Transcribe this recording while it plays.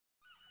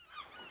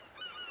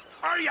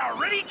Are you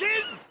ready,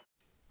 kids?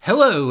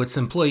 Hello, it's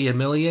Employee A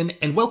Million,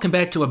 and welcome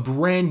back to a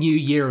brand new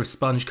year of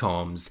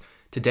SpongeComs.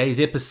 Today's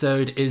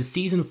episode is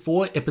Season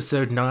 4,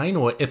 Episode 9,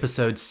 or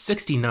Episode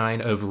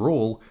 69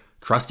 overall,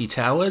 Krusty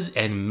Towers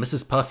and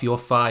Mrs. Puff You're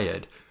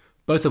Fired,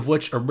 both of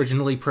which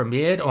originally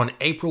premiered on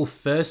April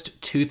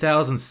 1st,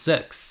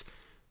 2006.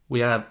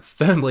 We are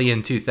firmly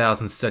in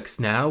 2006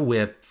 now,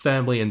 we're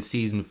firmly in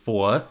Season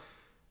 4.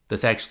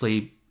 This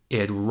actually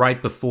aired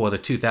right before the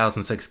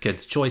 2006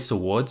 Kids' Choice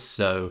Awards,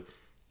 so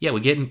yeah, we're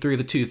getting through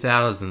the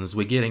 2000s,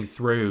 we're getting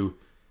through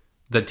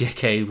the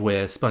decade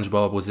where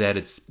SpongeBob was at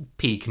its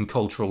peak in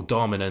cultural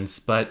dominance,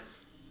 but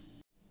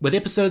with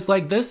episodes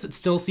like this, it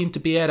still seemed to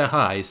be at a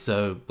high,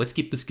 so let's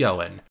keep this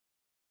going.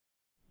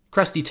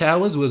 Krusty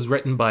Towers was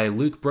written by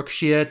Luke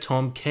Brookshire,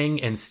 Tom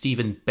King, and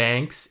Stephen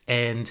Banks,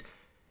 and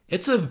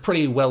it's a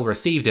pretty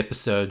well-received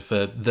episode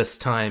for this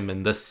time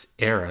and this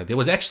era. There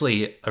was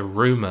actually a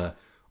rumor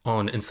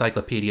on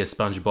Encyclopedia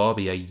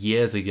SpongeBobia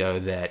years ago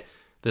that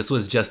this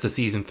was just a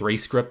Season 3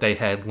 script they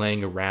had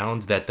laying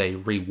around that they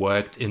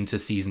reworked into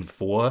Season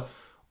 4,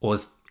 or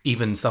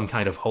even some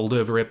kind of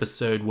holdover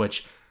episode,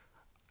 which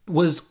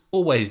was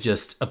always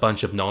just a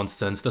bunch of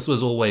nonsense. This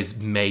was always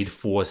made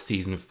for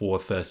Season 4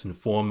 first and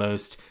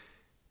foremost.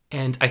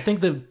 And I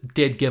think the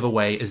dead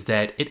giveaway is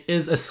that it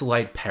is a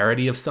slight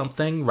parody of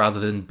something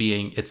rather than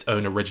being its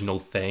own original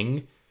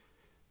thing,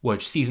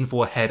 which Season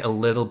 4 had a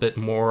little bit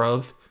more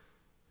of.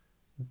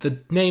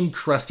 The name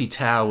Krusty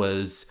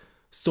Towers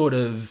sort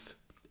of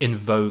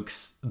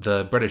invokes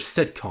the British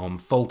sitcom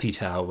Fawlty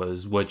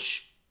Towers,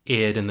 which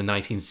aired in the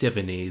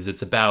 1970s.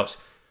 It's about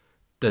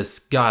this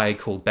guy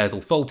called Basil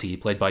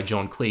Fawlty, played by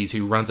John Cleese,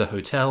 who runs a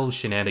hotel.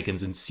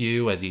 Shenanigans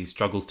ensue as he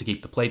struggles to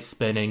keep the plates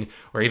spinning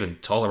or even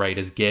tolerate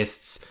his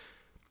guests.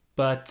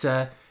 But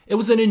it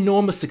was an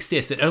enormous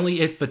success. It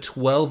only aired for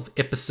 12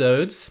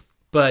 episodes,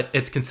 but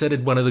it's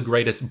considered one of the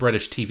greatest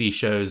British TV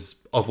shows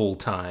of all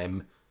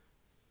time.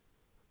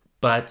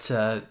 But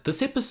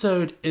this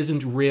episode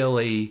isn't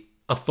really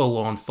a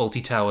full-on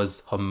Fawlty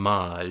Towers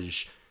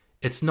homage.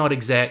 It's not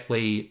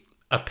exactly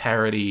a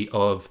parody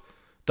of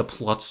the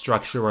plot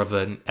structure of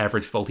an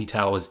average Fawlty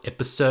Towers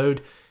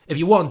episode. If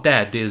you want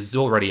that, there's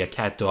already a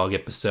Cat Dog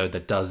episode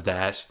that does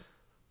that.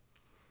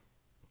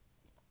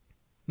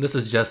 This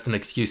is just an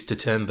excuse to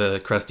turn the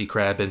Krusty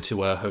Krab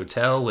into a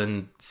hotel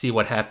and see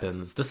what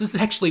happens. This is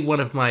actually one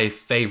of my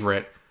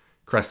favorite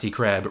Krusty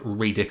Krab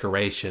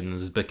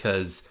redecorations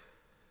because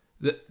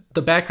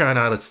the background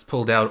artist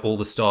pulled out all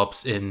the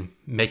stops in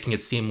making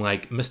it seem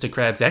like Mr.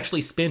 Krabs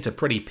actually spent a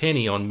pretty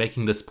penny on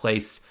making this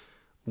place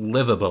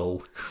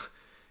livable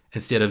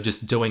instead of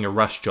just doing a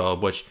rush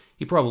job, which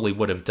he probably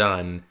would have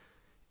done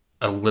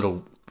a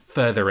little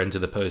further into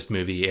the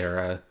post-movie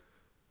era.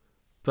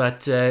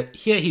 But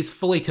here he's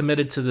fully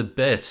committed to the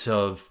bit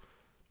of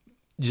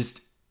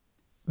just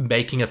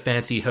making a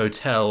fancy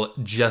hotel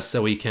just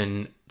so he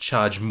can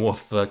charge more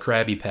for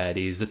Krabby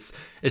Patties.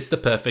 It's the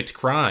perfect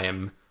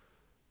crime.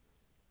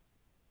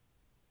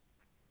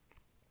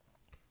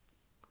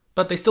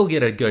 But they still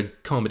get a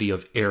good comedy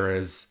of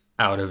errors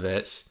out of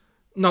it.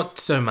 Not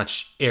so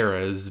much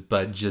errors,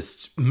 but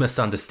just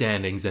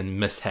misunderstandings and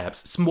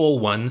mishaps. Small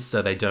ones,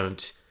 so they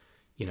don't,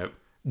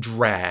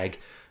 drag.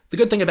 The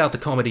good thing about the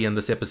comedy in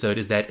this episode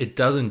is that it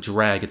doesn't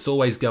drag. It's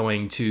always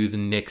going to the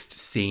next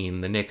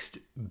scene, the next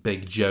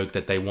big joke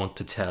that they want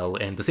to tell,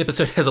 and this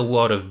episode has a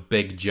lot of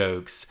big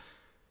jokes.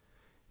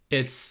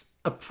 It's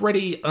a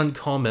pretty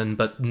uncommon,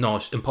 but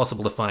not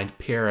impossible to find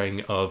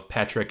pairing of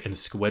Patrick and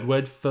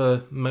Squidward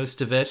for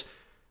most of it.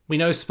 We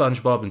know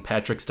SpongeBob and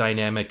Patrick's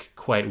dynamic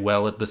quite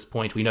well at this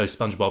point. We know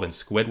SpongeBob and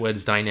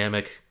Squidward's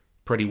dynamic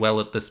pretty well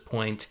at this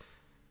point.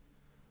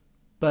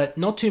 But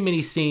not too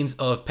many scenes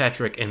of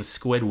Patrick and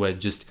Squidward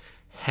just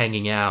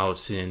hanging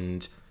out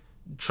and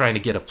trying to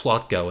get a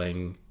plot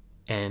going.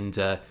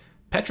 And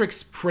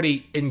Patrick's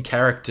pretty in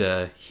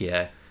character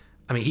here.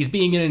 I mean, he's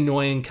being an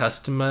annoying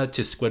customer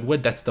to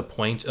Squidward. That's the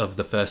point of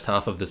the first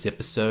half of this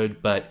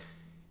episode. But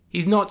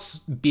he's not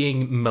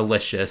being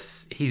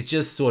malicious. He's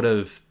just sort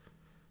of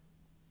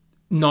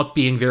not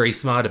being very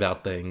smart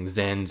about things.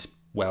 And,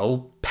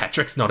 well,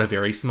 Patrick's not a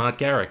very smart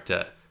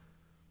character.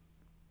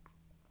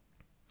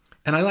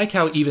 And I like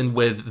how even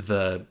with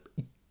the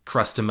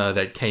customer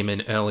that came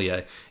in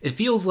earlier, it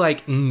feels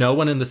like no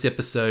one in this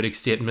episode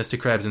except Mr.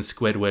 Krabs and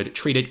Squidward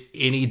treated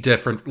any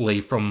differently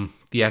from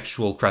the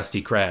actual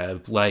Krusty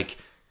Krab. Like,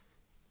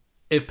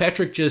 if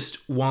Patrick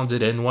just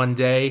wandered in one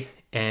day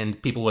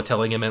and people were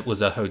telling him it was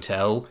a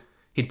hotel,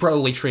 he'd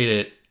probably treat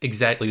it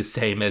exactly the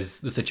same as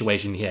the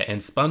situation here.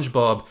 And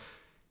SpongeBob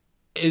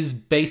is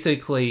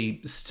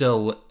basically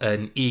still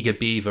an eager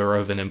beaver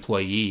of an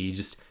employee,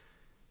 just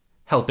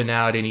helping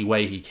out any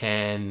way he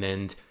can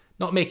and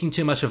not making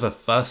too much of a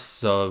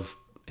fuss of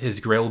his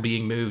grill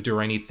being moved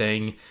or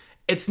anything.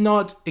 It's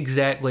not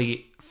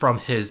exactly from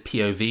his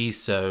POV,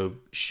 so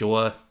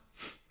sure.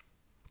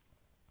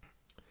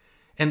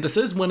 And this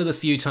is one of the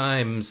few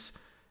times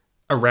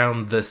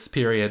around this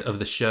period of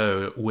the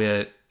show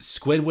where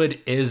Squidward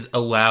is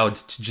allowed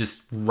to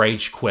just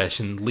rage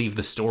quit and leave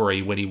the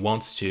story when he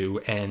wants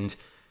to, and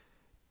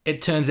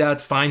it turns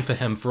out fine for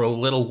him for a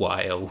little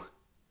while.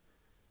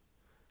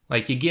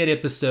 Like, you get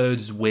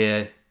episodes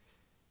where,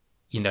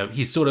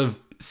 he's sort of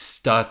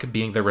stuck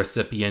being the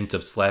recipient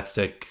of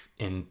slapstick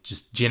and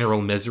just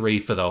general misery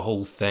for the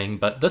whole thing,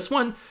 but this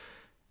one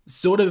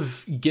sort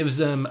of gives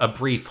him a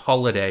brief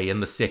holiday in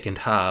the second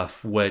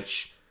half,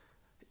 which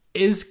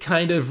is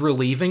kind of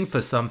relieving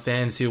for some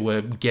fans who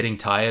were getting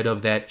tired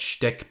of that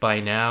shtick by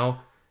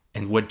now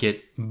and would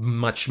get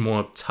much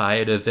more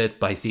tired of it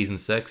by season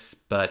 6.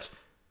 But,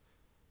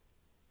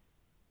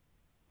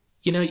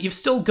 you've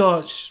still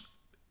got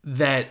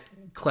that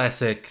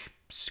classic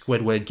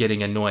Squidward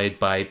getting annoyed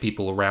by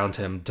people around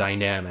him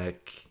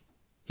dynamic.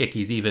 Heck,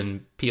 he's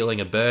even peeling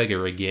a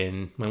burger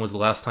again. When was the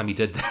last time he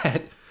did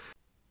that?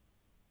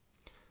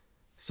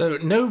 So,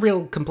 no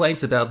real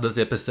complaints about this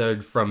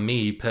episode from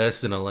me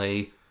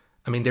personally.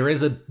 I mean, there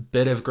is a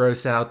bit of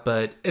gross out,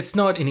 but it's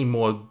not any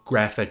more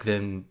graphic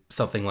than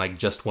something like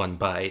Just One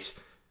Bite.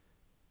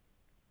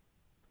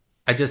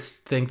 I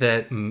just think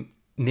that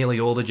nearly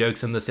all the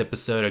jokes in this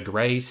episode are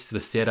great. The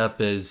setup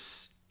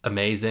is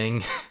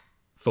amazing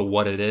for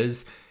what it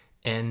is,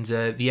 and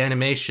the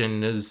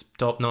animation is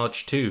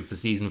top-notch too for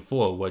Season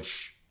 4,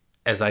 which,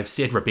 as I've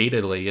said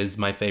repeatedly, is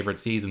my favorite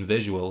season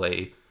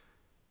visually.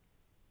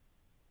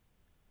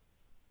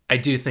 I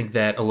do think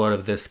that a lot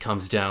of this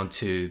comes down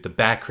to the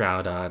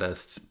background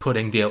artists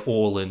putting their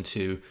all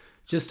into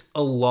just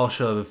a lot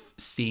of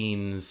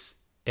scenes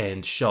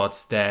and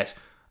shots that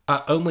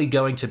are only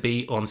going to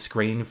be on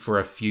screen for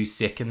a few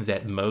seconds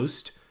at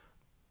most,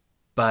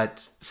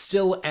 but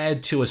still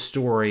add to a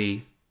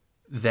story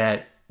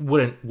that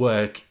wouldn't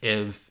work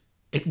if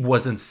it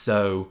wasn't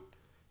so,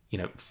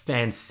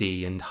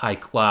 fancy and high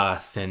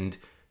class and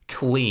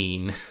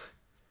clean.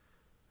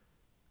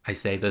 I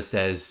say this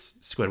as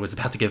Squidward's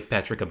about to give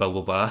Patrick a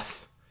bubble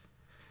bath.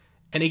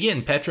 And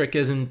again, Patrick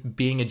isn't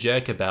being a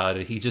jerk about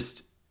it. He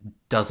just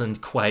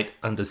doesn't quite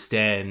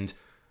understand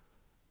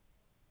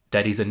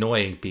that he's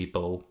annoying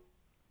people.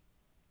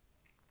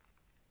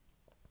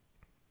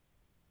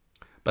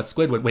 But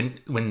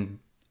Squidward, when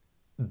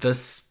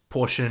this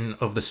portion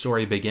of the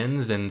story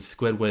begins and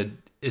Squidward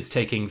is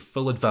taking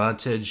full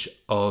advantage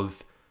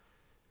of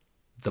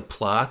the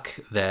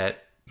plaque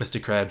that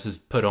Mr. Krabs has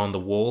put on the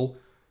wall,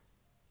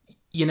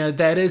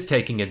 that is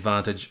taking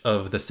advantage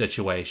of the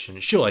situation.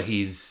 Sure,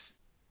 he's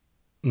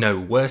no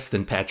worse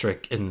than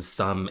Patrick in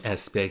some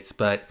aspects,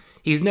 but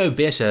he's no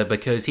better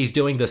because he's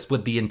doing this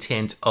with the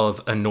intent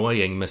of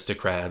annoying Mr.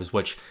 Krabs,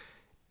 which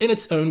in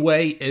its own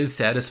way is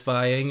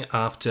satisfying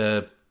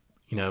after,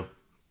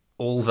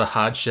 all the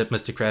hardship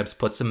Mr. Krabs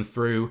puts him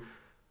through.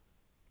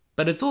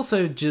 But it's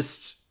also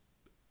just,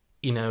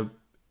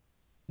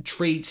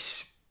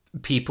 treat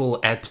people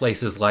at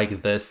places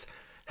like this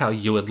how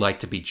you would like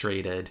to be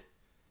treated.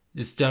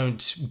 Just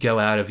don't go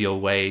out of your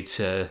way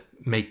to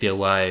make their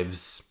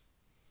lives,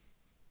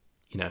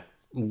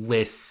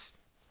 less,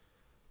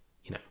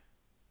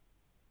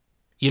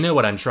 you know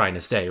what I'm trying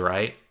to say,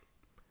 right?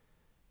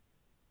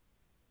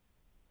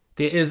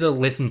 There is a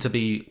lesson to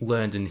be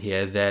learned in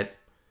here that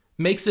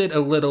makes it a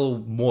little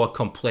more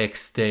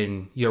complex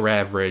than your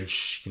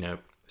average,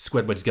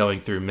 Squidward's going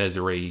through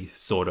misery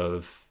sort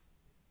of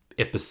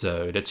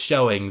episode. It's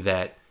showing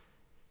that,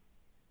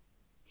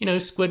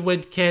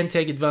 Squidward can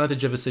take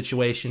advantage of a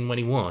situation when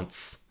he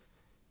wants.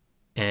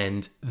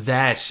 And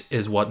that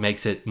is what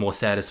makes it more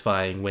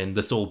satisfying when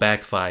this all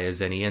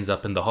backfires and he ends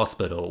up in the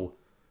hospital.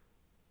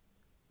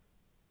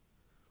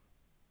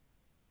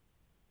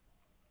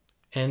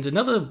 And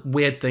another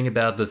weird thing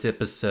about this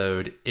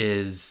episode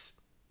is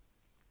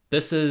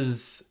this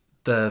is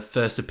the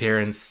first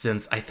appearance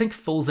since, I think,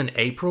 Falls in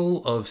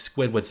April of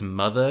Squidward's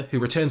mother, who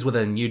returns with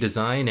a new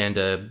design and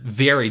a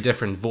very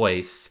different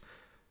voice.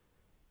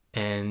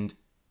 And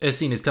this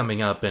scene is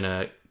coming up in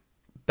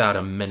about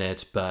a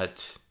minute,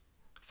 but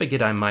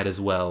figured I might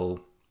as well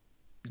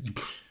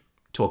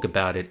talk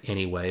about it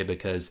anyway,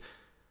 because,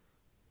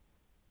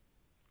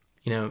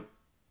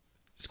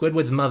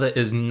 Squidward's mother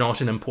is not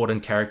an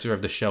important character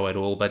of the show at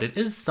all, but it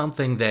is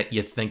something that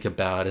you think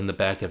about in the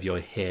back of your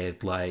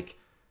head, like,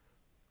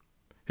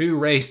 who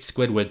raised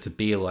Squidward to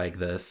be like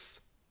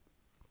this?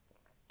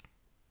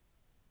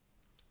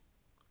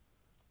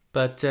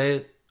 But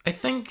I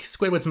think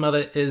Squidward's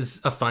mother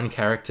is a fun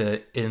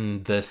character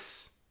in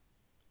this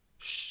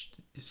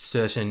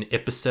certain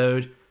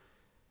episode.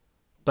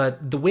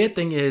 But the weird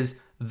thing is,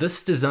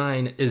 this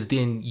design is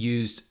then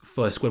used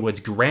for Squidward's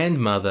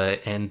grandmother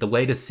and the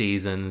later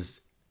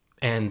seasons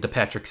and the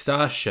Patrick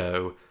Star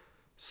Show.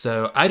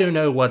 So I don't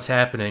know what's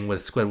happening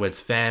with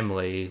Squidward's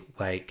family.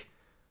 Like,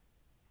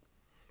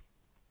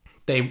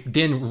 they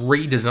then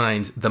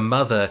redesigned the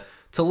mother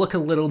to look a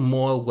little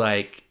more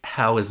like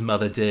how his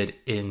mother did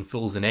in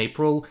Fools in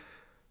April.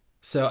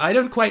 So I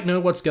don't quite know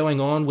what's going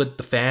on with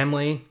the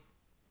family.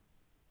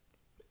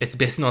 It's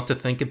best not to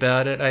think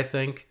about it, I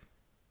think.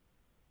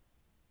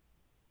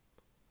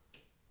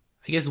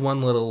 I guess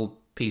one little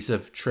piece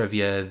of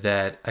trivia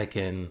that I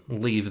can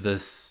leave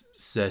this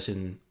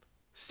certain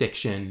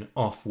section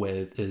off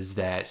with is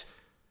that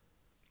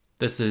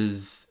This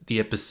is the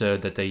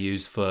episode that they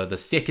use for the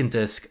second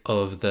disc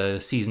of the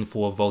Season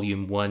 4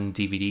 Volume 1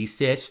 DVD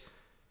set.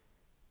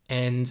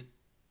 And,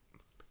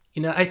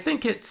 I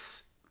think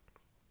it's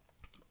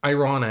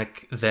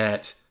ironic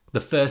that the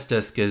first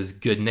disc is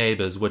Good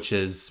Neighbors, which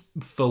is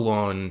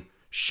full-on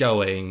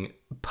showing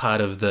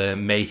part of the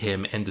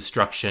mayhem and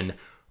destruction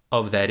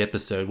of that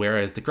episode,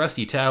 whereas the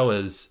Krusty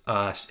Towers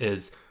art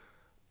is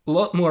a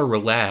lot more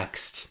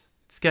relaxed.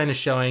 It's kind of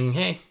showing,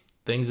 hey,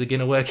 things are going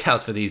to work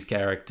out for these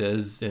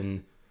characters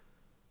in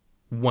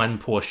one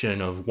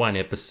portion of one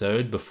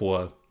episode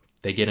before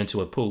they get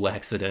into a pool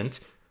accident.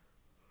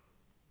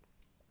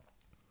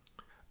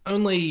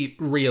 Only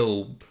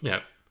real,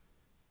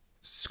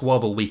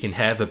 squabble we can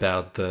have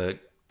about the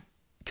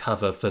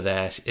cover for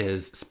that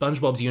is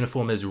SpongeBob's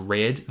uniform is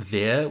red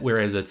there,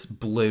 whereas it's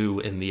blue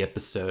in the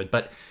episode.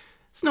 But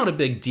it's not a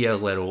big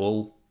deal at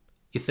all.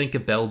 You think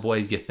of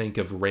bellboys, you think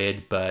of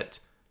red, but,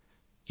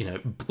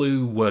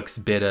 blue works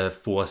better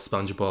for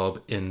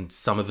SpongeBob in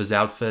some of his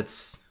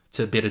outfits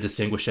to better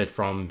distinguish it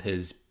from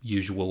his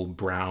usual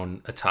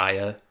brown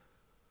attire.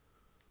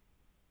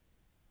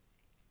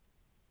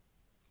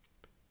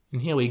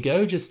 And here we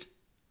go, just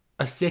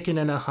a second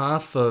and a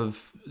half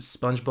of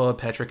SpongeBob,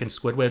 Patrick, and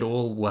Squidward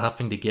all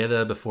laughing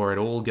together before it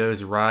all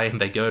goes awry and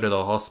they go to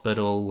the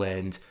hospital.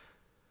 And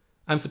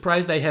I'm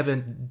surprised they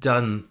haven't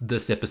done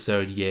this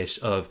episode yet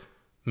of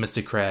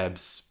Mr.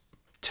 Krabs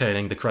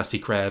turning the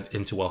Krusty Krab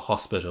into a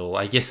hospital.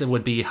 I guess it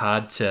would be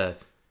hard to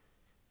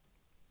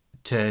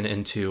turn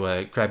into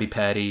a Krabby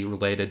Patty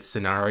related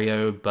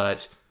scenario,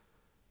 but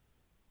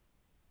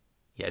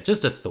yeah,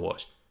 just a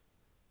thought.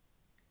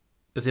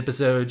 This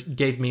episode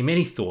gave me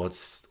many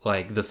thoughts,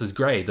 like, this is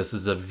great, this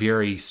is a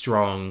very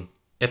strong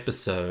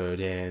episode,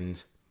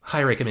 and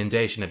high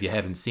recommendation if you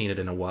haven't seen it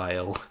in a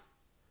while.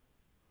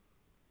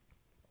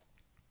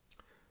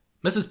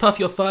 Mrs. Puff,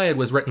 You're Fired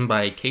was written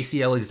by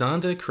Casey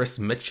Alexander, Chris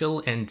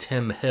Mitchell, and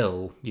Tim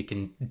Hill. You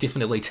can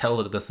definitely tell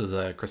that this is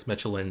a Chris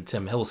Mitchell and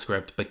Tim Hill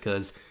script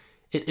because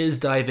it is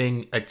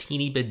diving a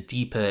teeny bit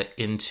deeper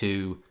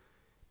into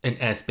an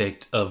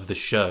aspect of the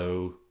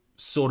show,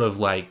 sort of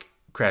like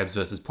Krabs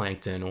vs.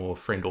 Plankton or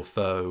Friend or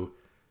Foe,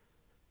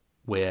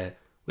 where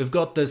we've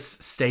got this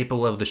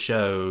staple of the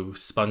show,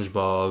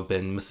 SpongeBob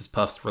and Mrs.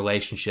 Puff's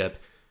relationship,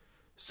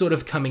 sort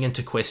of coming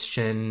into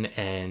question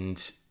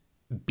and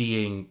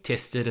being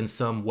tested in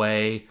some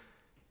way.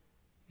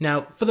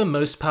 Now, for the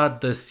most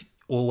part, this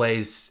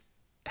always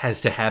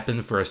has to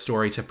happen for a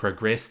story to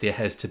progress. There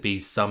has to be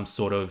some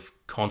sort of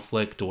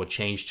conflict or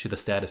change to the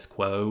status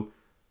quo.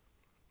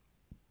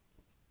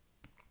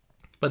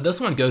 But this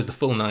one goes the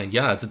full 9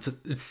 yards.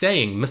 It's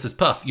saying, Mrs.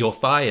 Puff, you're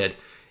fired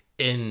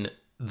in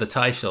the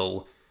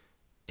title.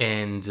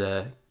 And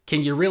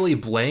can you really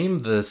blame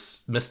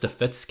this Mr.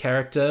 Fitz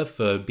character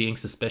for being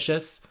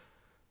suspicious?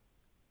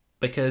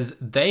 Because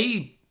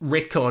they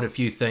retcon a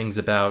few things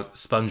about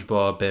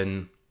SpongeBob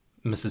and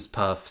Mrs.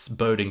 Puff's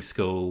boating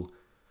school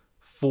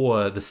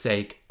for the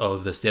sake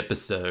of this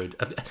episode.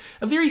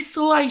 A very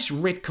slight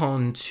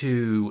retcon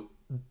to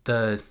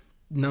the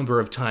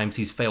number of times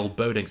he's failed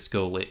boating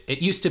school.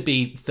 It used to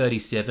be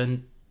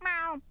 38,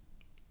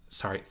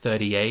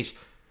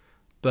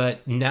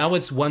 but now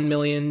it's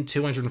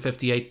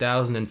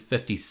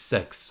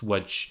 1,258,056,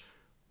 which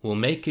will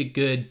make a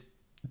good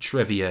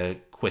trivia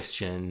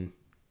question.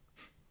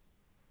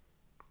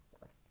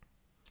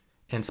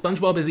 And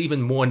SpongeBob is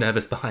even more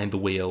nervous behind the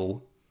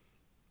wheel.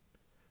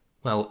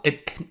 Well,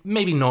 it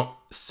maybe not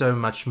so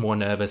much more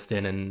nervous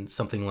than in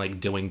something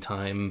like Doing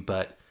Time,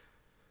 but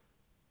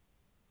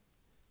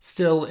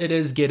still, it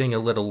is getting a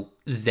little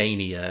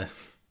zanier.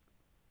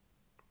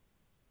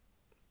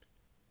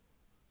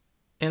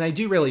 And I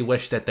do really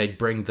wish that they'd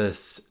bring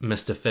this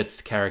Mr.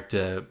 Fitz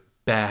character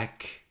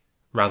back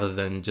rather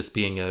than just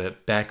being a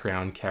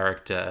background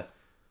character,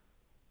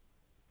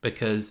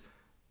 because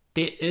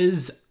there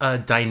is a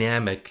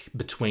dynamic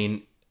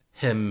between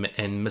him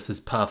and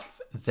Mrs. Puff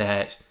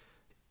that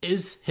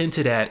is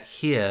hinted at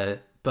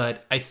here,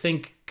 but I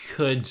think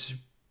could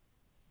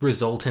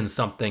result in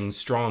something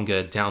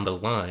stronger down the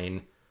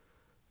line.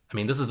 I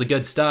mean, this is a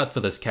good start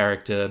for this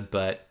character,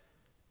 but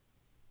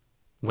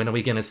when are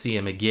we going to see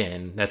him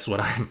again? That's what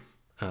I'm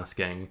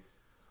asking.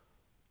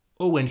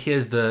 Oh, and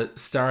here's the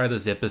star of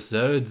this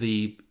episode,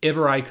 the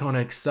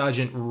ever-iconic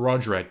Sergeant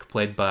Roderick,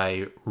 played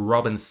by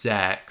Robin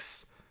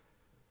Sachs.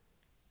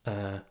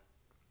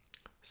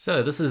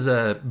 So this is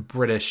a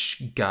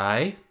British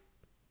guy.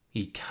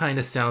 He kind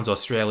of sounds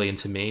Australian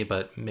to me,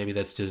 but maybe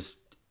that's just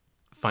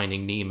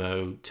Finding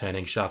Nemo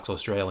turning sharks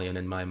Australian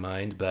in my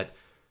mind, but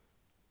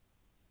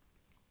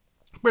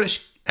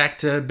British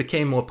actor,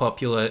 became more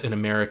popular in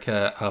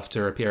America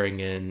after appearing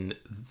in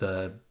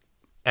the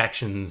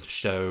action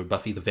show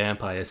Buffy the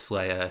Vampire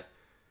Slayer.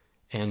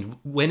 And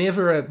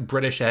whenever a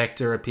British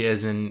actor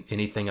appears in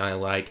anything I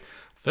like,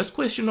 first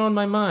question on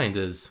my mind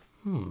is,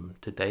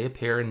 did they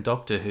appear in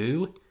Doctor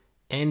Who?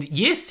 And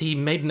yes, he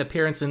made an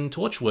appearance in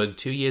Torchwood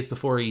 2 years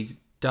before he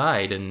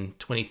died in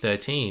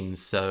 2013,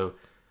 so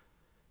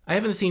I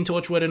haven't seen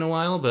Torchwood in a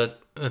while,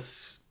 but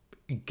that's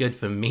good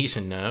for me to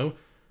know.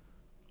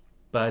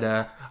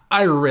 But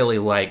I really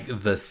like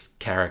this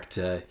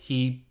character.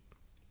 He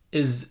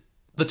is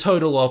the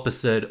total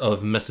opposite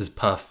of Mrs.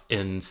 Puff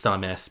in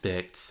some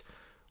aspects.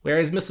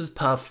 Whereas Mrs.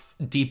 Puff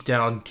deep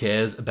down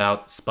cares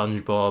about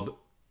SpongeBob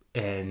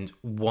and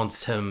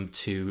wants him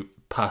to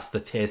pass the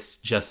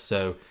test just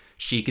so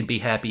she can be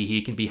happy,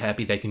 he can be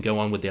happy, they can go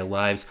on with their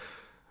lives.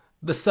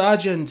 The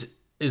Sergeant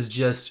is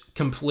just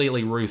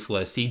completely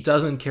ruthless. He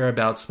doesn't care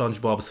about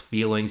SpongeBob's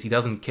feelings, he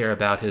doesn't care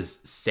about his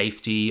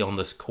safety on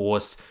this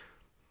course.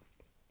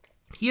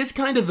 He is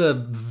kind of a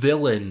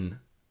villain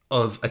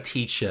of a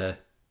teacher,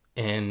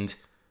 and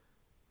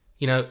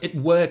it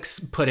works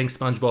putting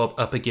SpongeBob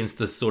up against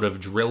this sort of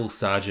drill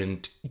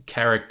sergeant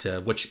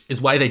character, which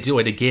is why they do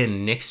it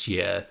again next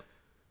year.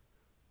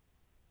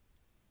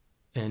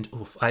 And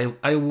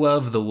I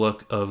love the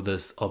look of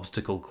this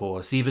obstacle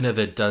course, even if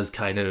it does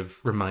kind of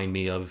remind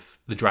me of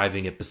the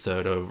driving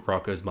episode of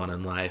Rocko's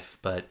Modern Life.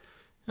 But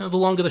the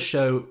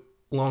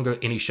longer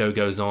any show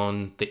goes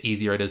on, the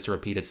easier it is to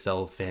repeat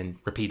itself and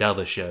repeat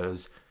other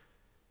shows.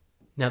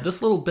 Now,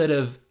 this little bit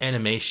of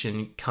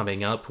animation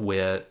coming up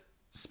where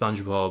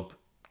SpongeBob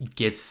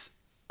gets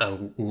a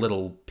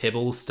little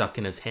pebble stuck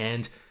in his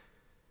hand,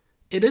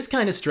 it is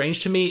kind of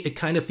strange to me. It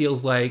kind of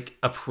feels like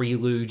a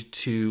prelude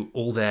to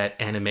all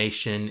that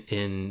animation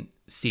in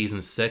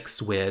season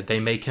 6 where they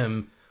make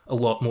him a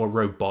lot more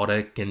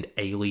robotic and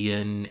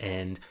alien,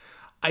 and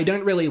I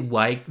don't really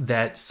like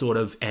that sort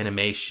of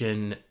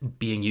animation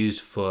being used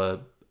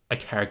for a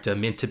character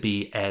meant to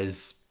be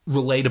as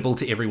relatable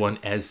to everyone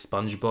as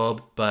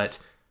SpongeBob, but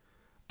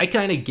I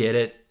kind of get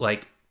it.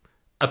 Like,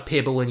 a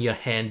pebble in your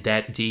hand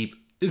that deep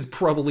is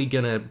probably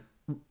gonna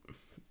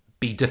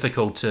be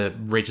difficult to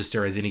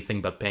register as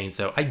anything but pain,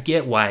 so I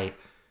get why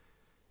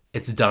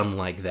it's done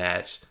like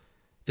that.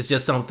 It's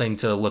just something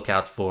to look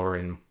out for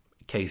in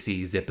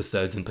Casey's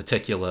episodes in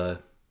particular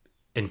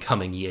in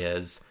coming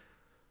years.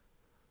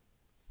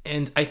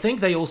 And I think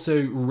they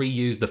also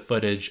reused the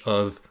footage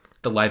of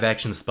the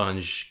live-action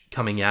Sponge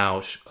coming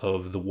out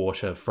of the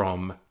water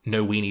from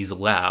No Weenies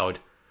Allowed,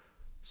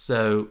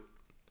 so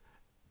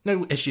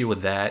no issue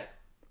with that.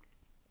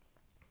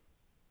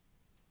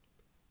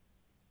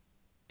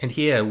 And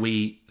here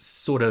we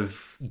sort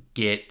of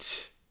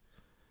get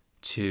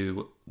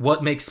to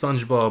what makes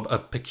SpongeBob a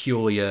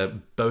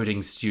peculiar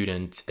boating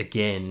student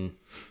again,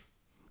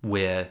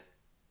 where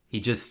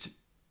he just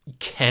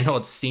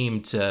cannot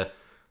seem to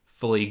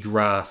fully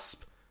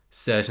grasp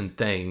certain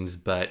things,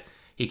 but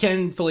he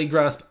can fully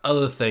grasp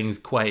other things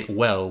quite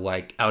well,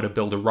 like how to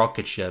build a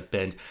rocket ship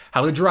and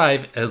how to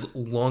drive as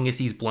long as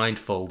he's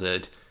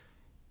blindfolded.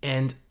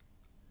 And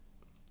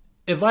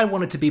if I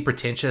wanted to be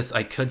pretentious,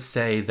 I could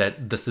say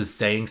that this is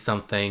saying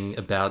something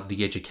about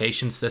the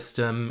education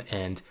system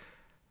and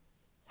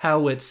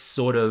how it's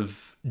sort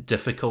of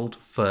difficult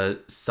for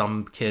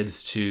some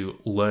kids to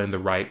learn the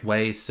right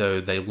way, so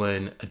they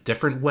learn a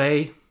different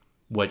way,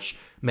 which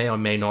may or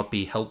may not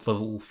be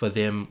helpful for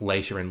them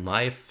later in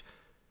life.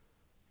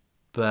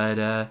 But,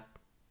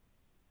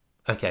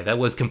 okay, that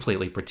was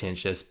completely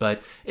pretentious,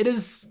 but it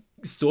is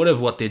sort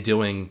of what they're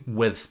doing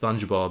with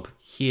SpongeBob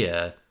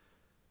here.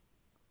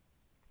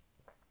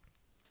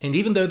 And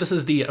even though this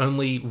is the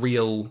only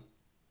real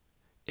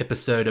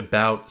episode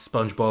about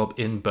SpongeBob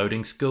in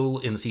boating school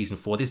in season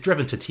 4, there's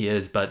Driven to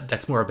Tears, but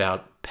that's more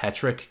about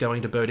Patrick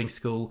going to boating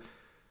school.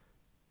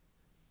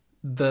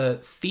 The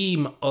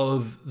theme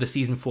of the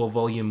season 4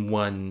 volume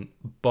 1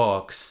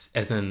 box,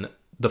 as in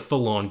the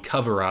full-on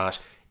cover art,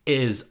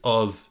 is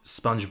of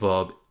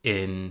SpongeBob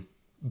in,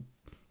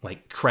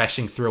 like,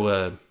 crashing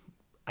through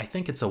I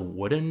think it's a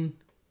wooden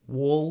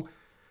wall.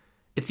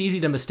 It's easy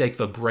to mistake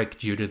for brick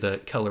due to the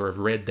color of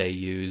red they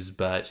use,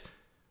 but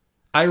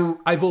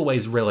I've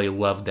always really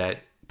loved that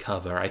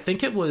cover. I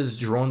think it was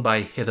drawn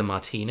by Heather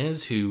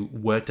Martinez, who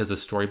worked as a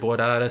storyboard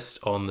artist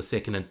on the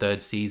 2nd and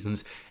 3rd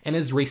seasons, and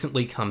has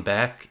recently come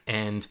back,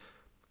 and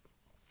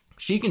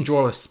she can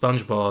draw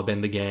SpongeBob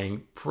and the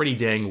gang pretty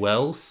dang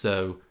well,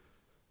 so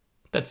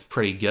that's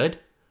pretty good.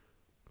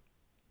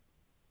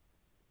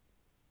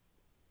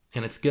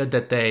 And it's good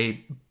that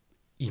they,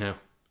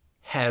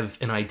 have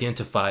an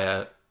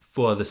identifier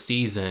for the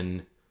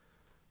season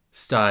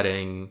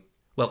starting,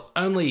 well,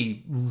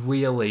 only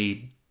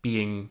really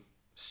being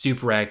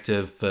super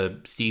active for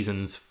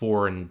seasons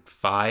 4 and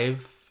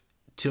 5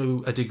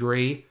 to a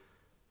degree,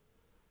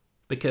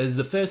 because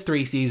the first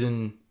 3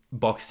 season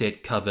box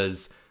set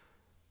covers,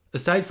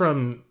 aside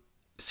from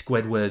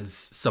Squidward's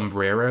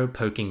sombrero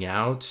poking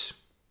out,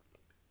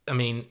 I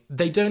mean,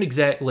 they don't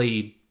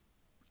exactly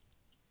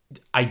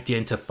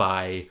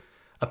identify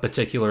a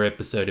particular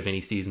episode of any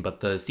season, but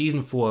the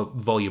season 4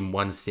 volume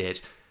 1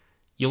 set,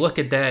 you look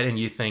at that and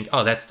you think,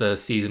 oh, that's the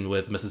season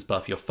with Mrs.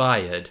 Buff, You're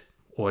Fired,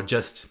 or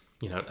just,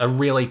 a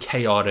really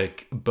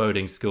chaotic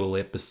boating school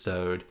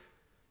episode.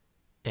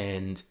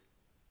 And,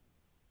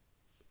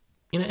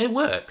 it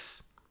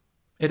works.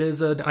 It is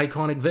an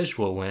iconic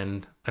visual,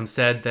 and I'm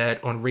sad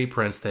that on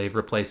reprints they've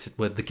replaced it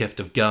with The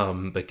Gift of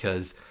Gum,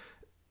 because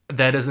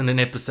that isn't an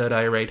episode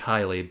I rate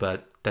highly,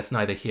 but that's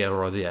neither here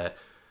or there.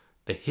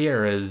 The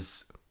here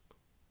is,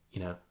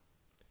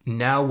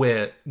 now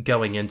we're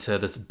going into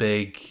this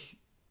big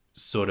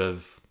sort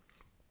of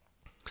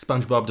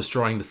SpongeBob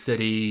destroying the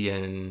city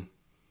and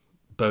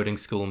boating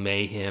school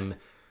mayhem.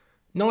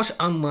 Not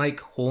unlike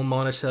Hall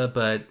Monitor,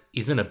 but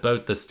he's in a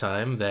boat this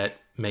time. That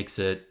makes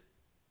it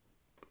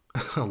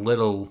a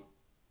little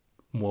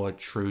more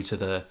true to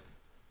the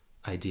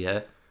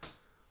idea.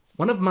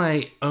 One of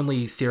my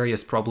only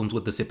serious problems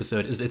with this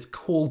episode is it's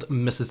called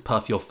Mrs.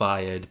 Puff You're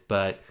Fired,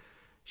 but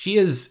she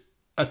is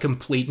a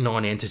complete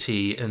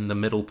non-entity in the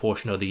middle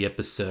portion of the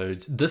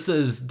episode. This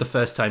is the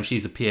first time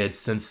she's appeared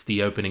since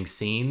the opening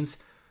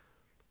scenes,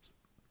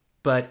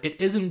 but it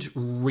isn't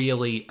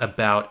really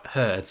about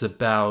her. It's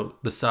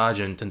about the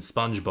Sergeant and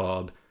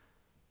SpongeBob,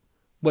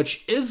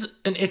 which is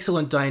an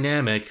excellent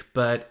dynamic,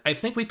 but I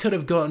think we could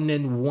have gotten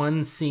in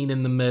one scene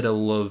in the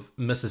middle of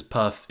Mrs.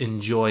 Puff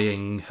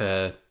enjoying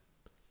her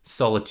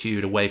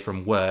solitude away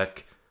from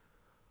work.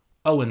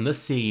 Oh, and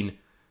this scene,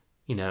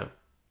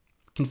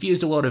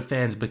 confused a lot of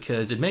fans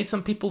because it made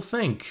some people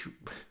think,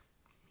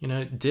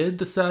 did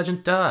the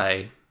Sergeant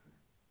die?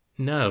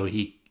 No,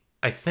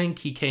 I think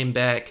he came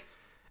back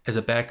as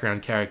a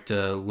background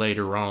character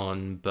later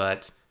on,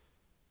 but,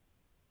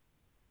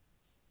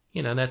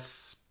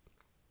 that's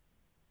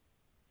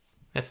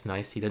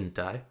nice, he didn't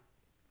die.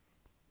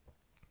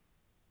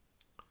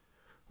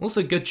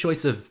 Also, good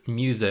choice of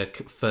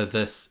music for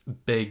this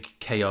big,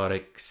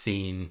 chaotic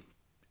scene.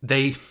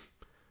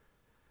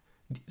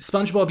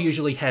 SpongeBob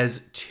usually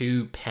has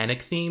two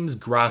panic themes,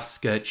 Grass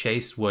Skirt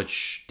Chase,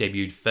 which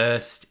debuted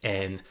first,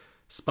 and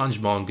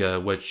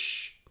Spongemonger,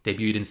 which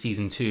debuted in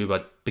Season 2,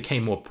 but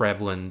became more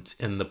prevalent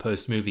in the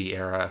post-movie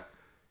era.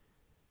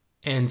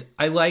 And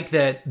I like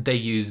that they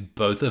use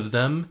both of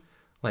them.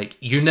 Like,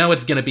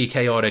 it's going to be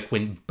chaotic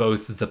when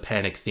both the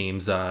panic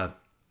themes are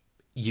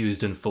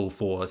used in full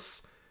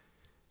force.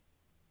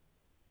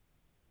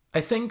 I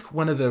think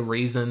one of the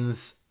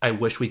reasons I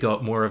wish we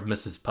got more of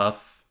Mrs.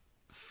 Puff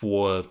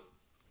for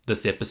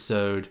this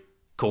episode,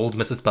 called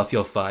Mrs. Puff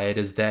You're Fired,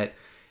 is that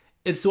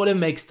it sort of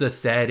makes the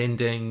sad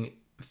ending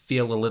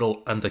feel a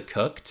little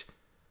undercooked.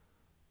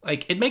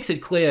 Like, it makes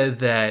it clear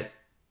that,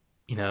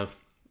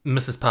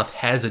 Mrs. Puff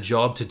has a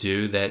job to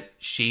do, that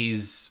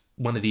she's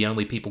one of the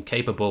only people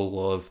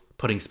capable of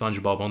putting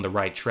SpongeBob on the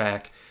right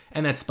track,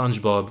 and that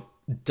SpongeBob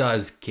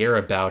does care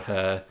about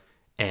her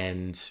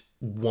and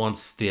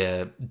wants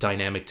their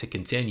dynamic to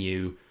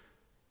continue.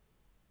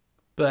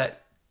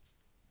 But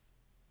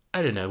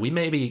I don't know, we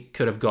maybe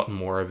could have gotten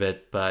more of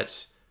it,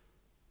 but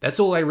that's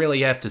all I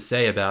really have to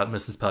say about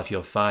Mrs. Puff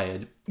You're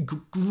Fired.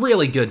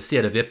 Really good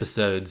set of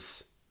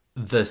episodes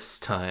this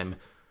time.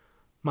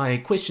 My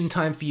question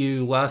time for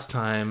you last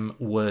time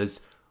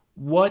was,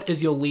 what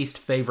is your least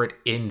favorite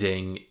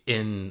ending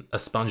in a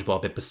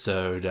SpongeBob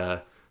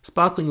episode?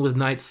 Sparkling with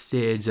Night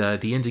said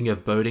the ending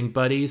of Boating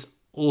Buddies.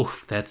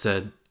 Oof, that's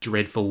a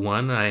dreadful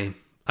one.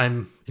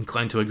 I'm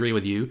inclined to agree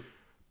with you.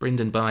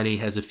 Brendan Barney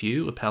has a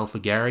few: A Pal for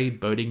Gary,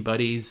 Boating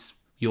Buddies,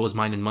 Yours,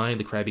 Mine and Mine,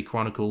 The Krabby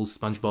Chronicles,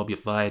 SpongeBob You're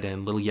Fired,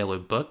 and Little Yellow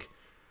Book.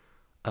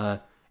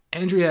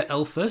 Andrea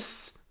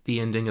Elfus, the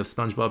ending of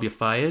SpongeBob You're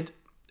Fired.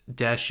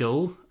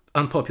 Dashel,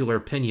 unpopular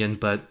opinion,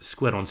 but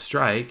Squid on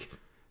Strike.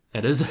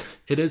 It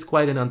is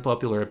quite an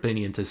unpopular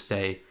opinion to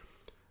say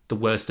the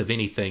worst of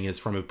anything is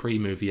from a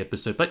pre-movie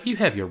episode, but you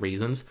have your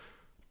reasons.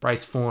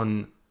 Bryce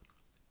Fawn,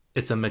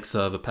 it's a mix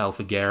of A Pal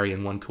for Gary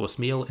and One Course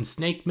Meal, and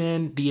Snake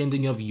Man, the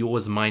ending of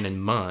Yours, Mine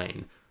and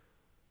Mine.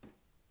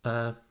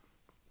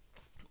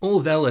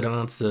 All valid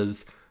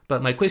answers,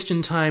 but my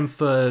question time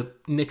for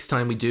next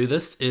time we do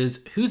this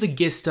is, who's a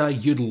guest star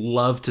you'd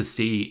love to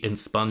see in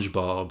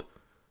SpongeBob?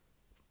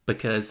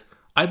 Because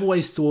I've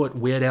always thought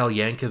Weird Al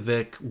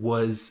Yankovic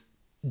was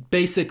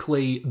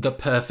basically the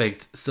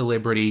perfect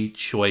celebrity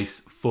choice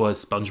for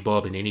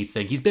SpongeBob in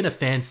anything. He's been a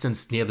fan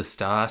since near the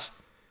start.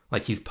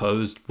 Like, he's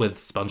posed with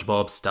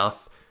SpongeBob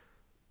stuff.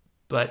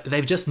 But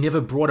they've just never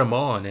brought him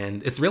on,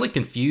 and it's really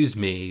confused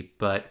me.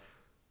 But,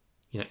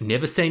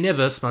 never say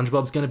never.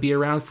 SpongeBob's going to be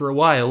around for a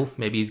while.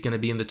 Maybe he's going to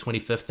be in the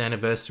 25th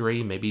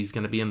anniversary. Maybe he's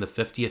going to be in the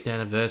 50th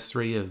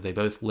anniversary if they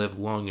both live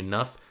long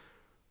enough.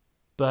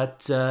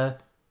 But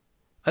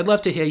I'd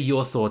love to hear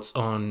your thoughts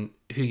on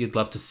who you'd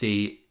love to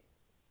see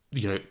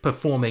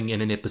performing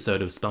in an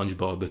episode of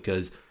SpongeBob,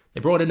 because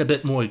they brought in a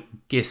bit more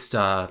guest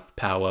star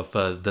power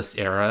for this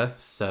era,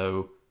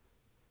 so,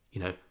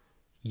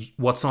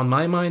 what's on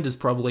my mind is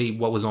probably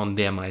what was on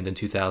their mind in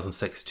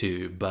 2006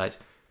 too, but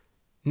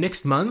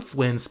next month,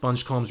 when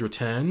SpongeComs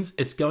returns,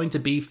 it's going to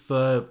be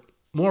for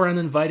more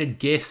uninvited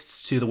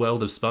guests to the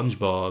world of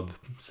SpongeBob,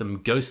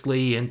 some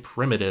ghostly and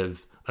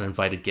primitive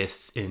uninvited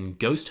guests in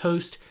Ghost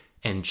Host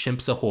and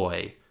Chimps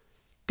Ahoy.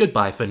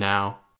 Goodbye for now.